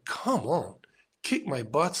 Like, come on, kick my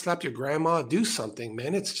butt, slap your grandma, do something,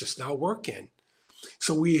 man. It's just not working.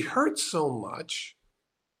 So we hurt so much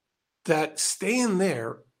that staying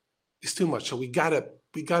there is too much. So we gotta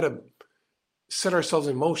set ourselves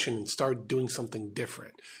in motion and start doing something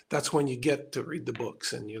different. That's when you get to read the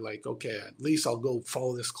books and you're like, okay, at least I'll go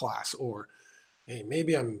follow this class, or hey,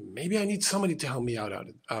 maybe I need somebody to help me out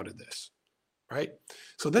of this, right?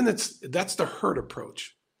 So then that's the hurt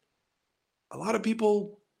approach. A lot of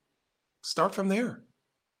people start from there.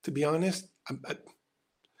 To be honest, I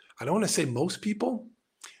don't want to say most people.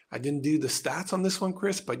 I didn't do the stats on this one,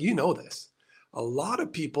 Chris, but you know this. A lot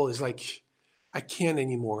of people is like, I can't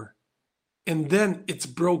anymore. And then it's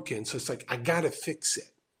broken. So it's like, I gotta fix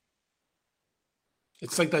it.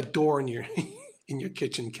 It's like that door in your in your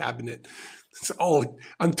kitchen cabinet. It's all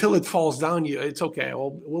until it falls down. It's okay.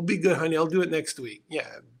 We'll be good, honey. I'll do it next week. Yeah,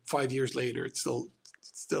 5 years later, it's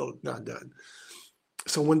still not done.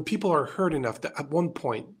 So when people are hurt enough that at one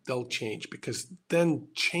point they'll change, because then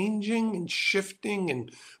changing and shifting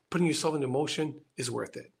and putting yourself into motion is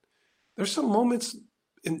worth it. There's some moments,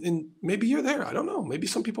 and maybe you're there. I don't know. Maybe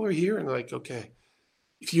some people are here and they're like, okay,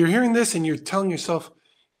 if you're hearing this and you're telling yourself,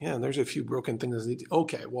 yeah, there's a few broken things that need to,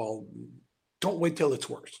 okay, well, don't wait till it's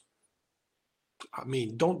worse. I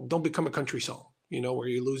mean, don't become a country song, where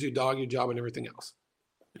you lose your dog, your job, and everything else.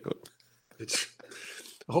 It's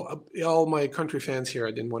all my country fans here.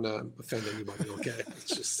 I didn't want to offend anybody. Okay,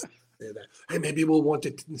 it's just say that. Hey, maybe we'll want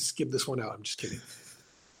to skip this one out. I'm just kidding.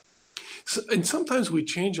 So, and sometimes we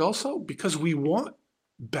change also because we want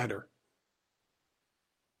better.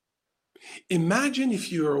 Imagine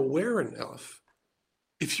if you're aware enough,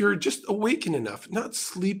 if you're just awakened enough, not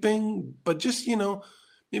sleeping, but just,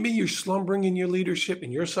 Maybe you're slumbering in your leadership,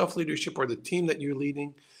 in your self-leadership, or the team that you're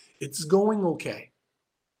leading. It's going okay.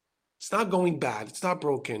 It's not going bad. It's not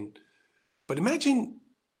broken. But imagine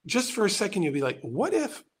just for a second, you'll be like, what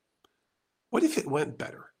if it went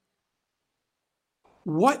better?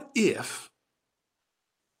 What if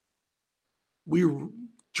we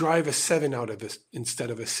drive a 7 out of this instead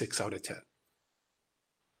of a 6 out of 10?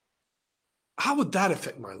 How would that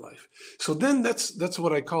affect my life? So then that's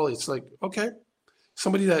what I call it. It's like, okay,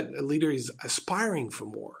 somebody that a leader is aspiring for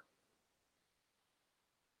more.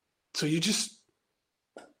 So you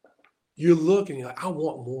look and you're like, I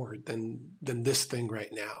want more than this thing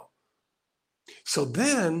right now. So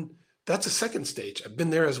then that's a second stage. I've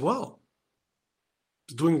been there as well.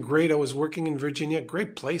 I was doing great. I was working in Virginia,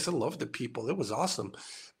 great place. I loved the people. It was awesome.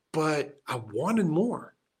 But I wanted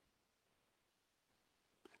more.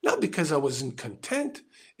 Not because I wasn't content.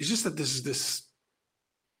 It's just that there's this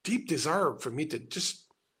deep desire for me to just,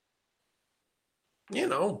 I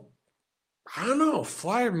don't know,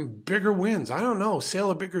 fly bigger winds. I don't know, sail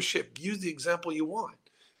a bigger ship. Use the example you want,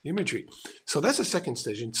 the imagery. So that's the second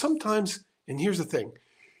stage. And sometimes, and here's the thing,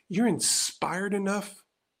 you're inspired enough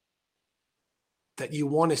that you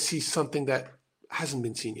want to see something that hasn't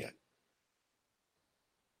been seen yet.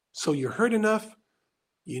 So you're heard enough,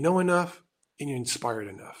 you know enough, and you're inspired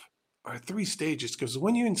enough. Are 3 stages, because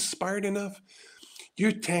when you're inspired enough,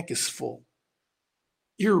 your tank is full.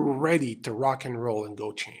 You're ready to rock and roll and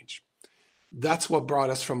go change. That's what brought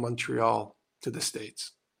us from Montreal to the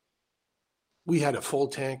States. We had a full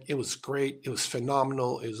tank. It was great. It was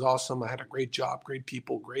phenomenal. It was awesome. I had a great job, great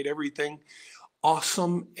people, great everything.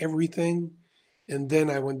 Awesome everything. And then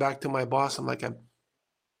I went back to my boss. I'm like,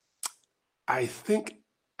 I think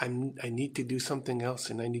I need to do something else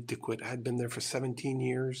and I need to quit. I had been there for 17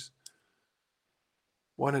 years.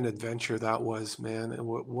 What an adventure that was, man. And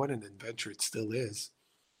what an adventure it still is.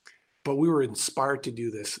 But we were inspired to do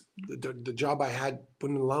this. The job I had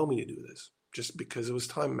wouldn't allow me to do this just because it was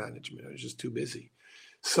time management. I was just too busy.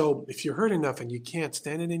 So if you're hurt enough and you can't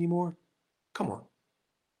stand it anymore, come on.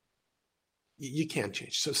 You can't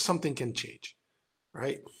change. So something can change,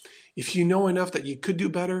 right? If you know enough that you could do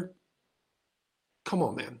better, come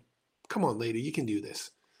on, man. Come on, lady, you can do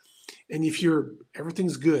this. And if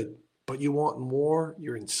everything's good, but you want more,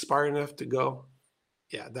 you're inspired enough to go,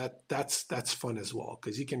 yeah, that's fun as well,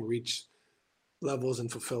 because you can reach levels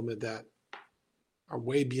and fulfillment that are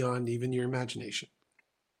way beyond even your imagination.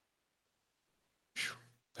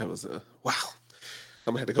 That was wow.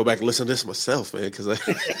 I'm gonna have to go back and listen to this myself, man, because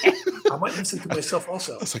I might listen to myself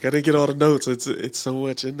also. It's like I didn't get all the notes. It's so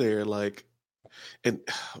much in there, like, and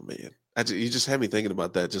oh man, you just had me thinking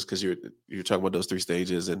about that just because you're talking about those 3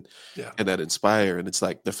 stages and that inspire, and it's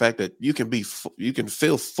like the fact that you can you can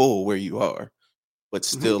feel full where you are, but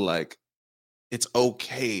still like it's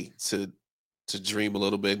okay to dream a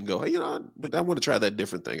little bit and go, hey, but I want to try that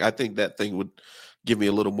different thing. I think that thing would give me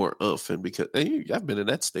a little more oomph, and because I've been in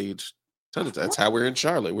that stage. That's how we're in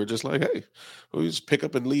Charlotte. We're just like, hey, we just pick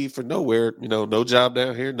up and leave for nowhere. No job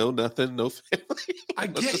down here, no nothing, no family. I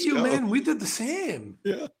get you, man. We did the same.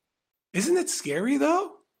 Yeah. Isn't it scary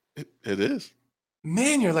though? It is.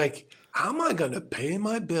 Man, you're like, how am I going to pay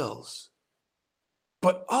my bills?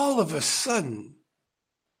 But all of a sudden,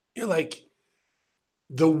 you're like,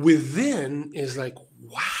 the within is like,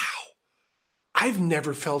 wow, I've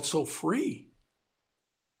never felt so free.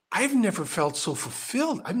 I've never felt so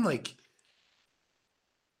fulfilled. I'm like,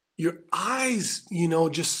 your eyes,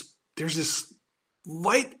 just there's this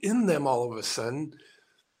light in them all of a sudden.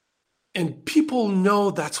 And people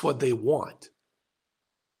know that's what they want.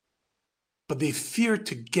 But they fear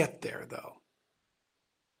to get there, though.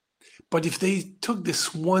 But if they took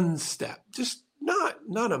this one step, just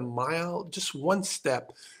not a mile, just one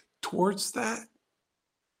step towards that,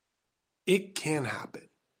 it can happen.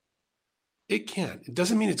 It can. It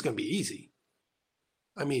doesn't mean it's going to be easy.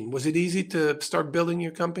 I mean, was it easy to start building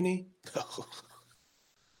your company? No.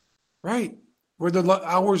 Right. Were the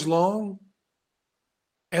hours long?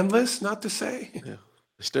 Endless, not to say. Yeah,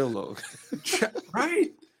 still long.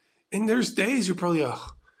 Right. And there's days you're probably,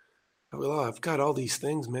 I've got all these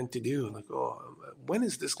things meant to do. Like, when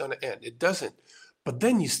is this going to end? It doesn't. But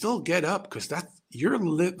then you still get up because you're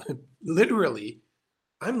literally,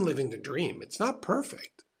 I'm living the dream. It's not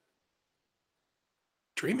perfect.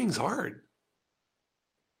 Dreaming's hard,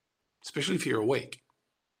 especially if you're awake.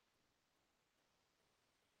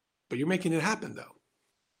 But you're making it happen, though.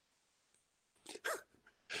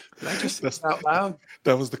 Did I just say it out loud?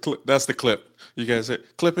 That was the clip. That's the clip. You guys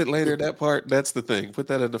clip it later. That part. That's the thing. Put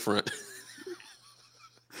that in the front.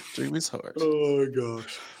 Dream is hard. Oh my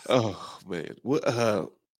gosh. Oh man. What?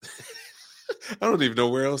 I don't even know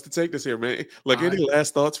where else to take this here, man. Like, any I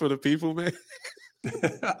last thoughts for the people, man?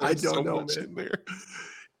 I There's don't so know, much man. in there.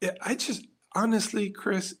 Yeah, I just honestly,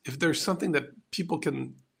 Chris, if there's something that people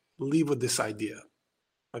can leave with this idea,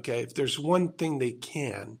 okay, if there's one thing they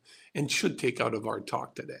can and should take out of our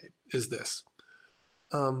talk today, is this.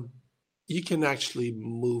 Um, you can actually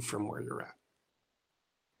move from where you're at.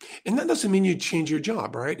 And that doesn't mean you change your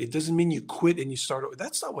job, right? It doesn't mean you quit and you start over.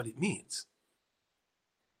 That's not what it means.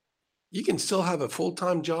 You can still have a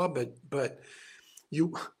full-time job, but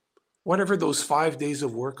you whatever those 5 days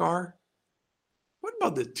of work are, what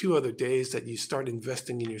about the 2 other days that you start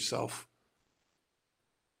investing in yourself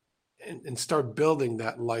and start building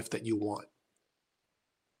that life that you want?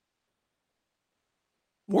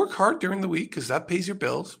 Work hard during the week because that pays your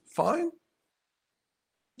bills. Fine,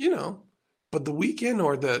 you know. But the weekend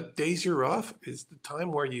or the days you're off is the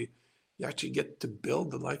time where you actually get to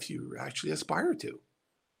build the life you actually aspire to.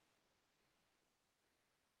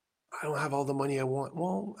 I don't have all the money I want.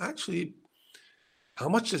 Well, actually, how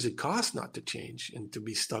much does it cost not to change and to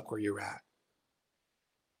be stuck where you're at?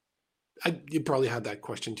 You probably had that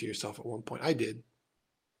question to yourself at one point. I did.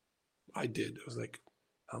 I did. I was like,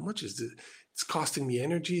 how much is this? It's costing me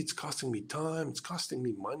energy. It's costing me time. It's costing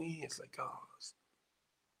me money. It's like, oh,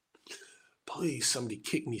 please, somebody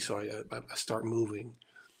kick me so I start moving.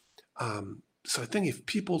 So I think if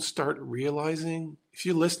people start realizing, if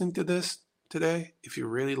you're listening to this today, if you're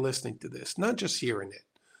really listening to this, not just hearing it,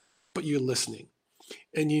 but you're listening,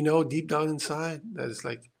 and you know deep down inside that it's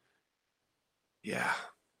like, yeah,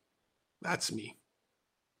 that's me.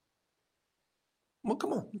 Well,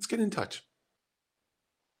 come on, let's get in touch.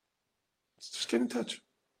 Let's just get in touch.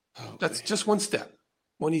 Oh, That's man. just one step,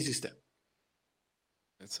 one easy step.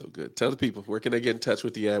 That's so good. Tell the people, where can they get in touch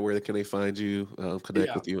with you at? Where can they find you, connect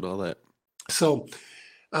Yeah. with you, and all that? So,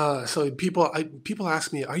 so people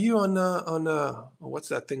ask me, are you on what's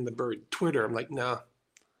that thing, the bird, Twitter? I'm like, no,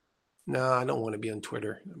 no, I don't want to be on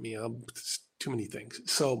Twitter. I mean, it's too many things.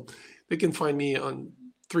 So they can find me on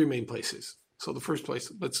three main places. So the first place,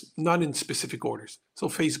 that's not in specific orders. So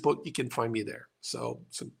Facebook, you can find me there. So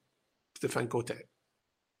Stephan Cote,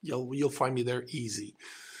 you'll find me there easy.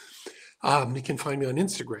 You can find me on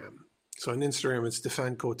Instagram. So on Instagram, it's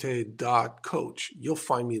stephancote.coach. You'll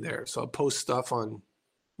find me there. So I'll post stuff on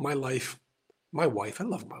my life, my wife. I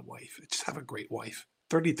love my wife. I just have a great wife.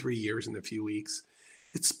 33 years in a few weeks.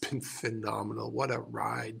 It's been phenomenal. What a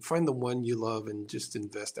ride. Find the one you love and just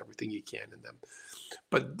invest everything you can in them.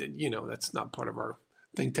 But, that's not part of our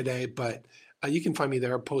thing today. But you can find me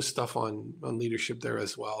there. I post stuff on leadership there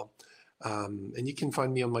as well. And you can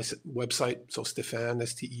find me on my website. So Stephan,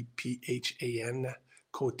 Stephan,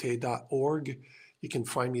 cote.org. You can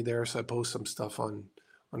find me there. So I post some stuff on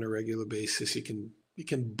a regular basis. You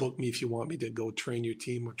can book me if you want me to go train your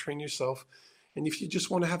team or train yourself. And if you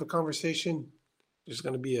just want to have a conversation, there's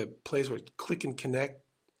going to be a place where click and connect.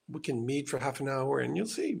 We can meet for half an hour and you'll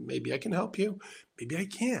see. Maybe I can help you. Maybe I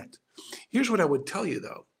can't. Here's what I would tell you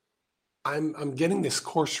though. I'm getting this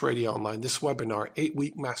course ready online, this webinar,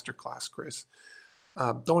 8-week masterclass, Chris.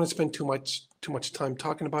 Don't want to spend too much time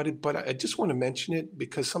talking about it, but I just want to mention it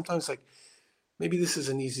because sometimes like maybe this is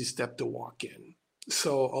an easy step to walk in.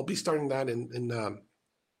 So I'll be starting that in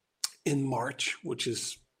March, which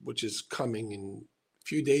is coming in a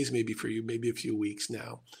few days, maybe for you, maybe a few weeks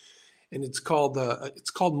now. And it's called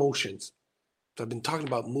Motions. So I've been talking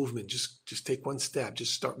about movement. Just take one step.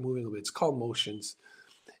 Just start moving a bit. It's called Motions,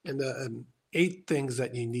 and the 8 things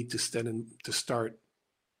that you need to start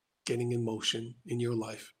getting in motion in your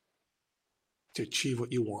life to achieve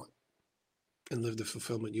what you want and live the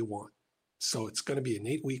fulfillment you want. So it's going to be an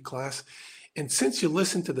 8-week class. And since you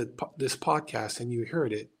listened to this podcast and you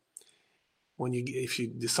heard it, if you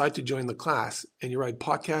decide to join the class and you write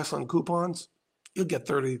podcast on coupons, you'll get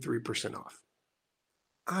 33% off.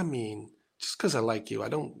 I mean, just because I like you, I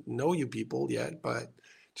don't know you people yet, but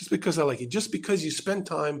just because I like you, just because you spend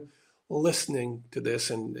time listening to this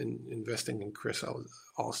and investing in Chris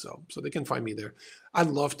also. So they can find me there. I'd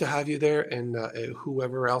love to have you there, and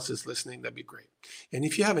whoever else is listening, that'd be great. And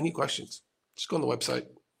if you have any questions, just go on the website,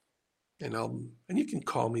 and you can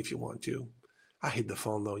call me if you want to. I hate the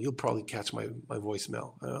phone though. You'll probably catch my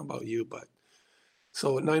voicemail. I don't know about you, but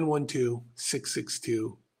so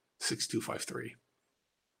 912-662-6253.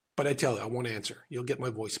 But I tell you, I won't answer. You'll get my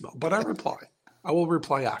voicemail, but I reply. I will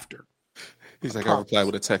reply after. He's I like, I'll reply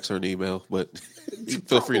promise. with a text or an email, but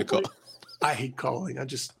feel free to call. Probably. I hate calling. I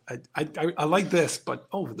like this, but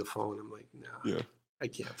over the phone, I'm like, no, Yeah. I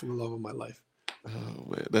can't for the love of my life. Oh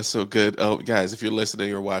man, that's so good. Oh, guys, if you're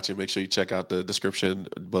listening or watching, make sure you check out the description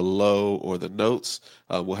below or the notes.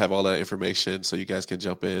 We'll have all that information so you guys can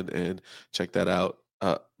jump in and check that out.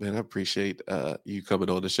 Man, I appreciate you coming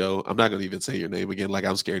on the show. I'm not gonna even say your name again. Like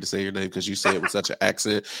I'm scared to say your name because you say it with such an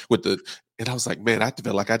accent with the. And I was like, man, I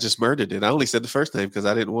feel like I just murdered it. I only said the first name because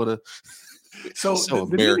I didn't want to. So So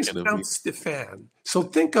the name is American of me. pronounced Stephan. So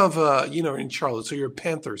think of in Charlotte. So you're a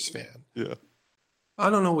Panthers fan. Yeah, I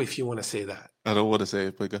don't know if you want to say that, I don't want to say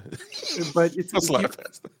it, but go ahead. but it's I'll slide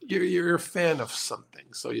past that. you're a fan of something.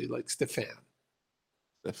 So you like Stephan.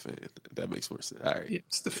 That fan. That makes more sense. All right. Yeah,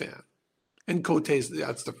 Stephan. And Cote's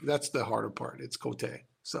that's the harder part. It's Cote.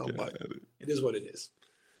 So, but Got it. it is what it is.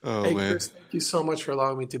 Oh Hey, man. Chris, thank you so much for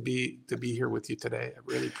allowing me to be here with you today. I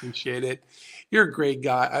really appreciate it. You're a great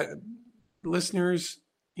guy. Listeners,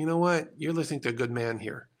 you know what? You're listening to a good man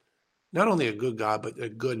here. Not only a good guy, but a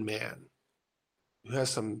good man who has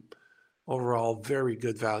some overall very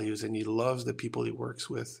good values, and he loves the people he works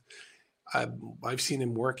with. I've seen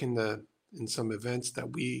him work in some events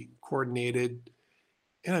that we coordinated,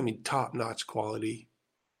 and I mean top notch quality.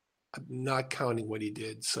 I'm not counting what he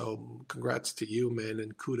did. So congrats to you, man,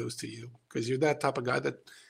 and kudos to you because you're that type of guy that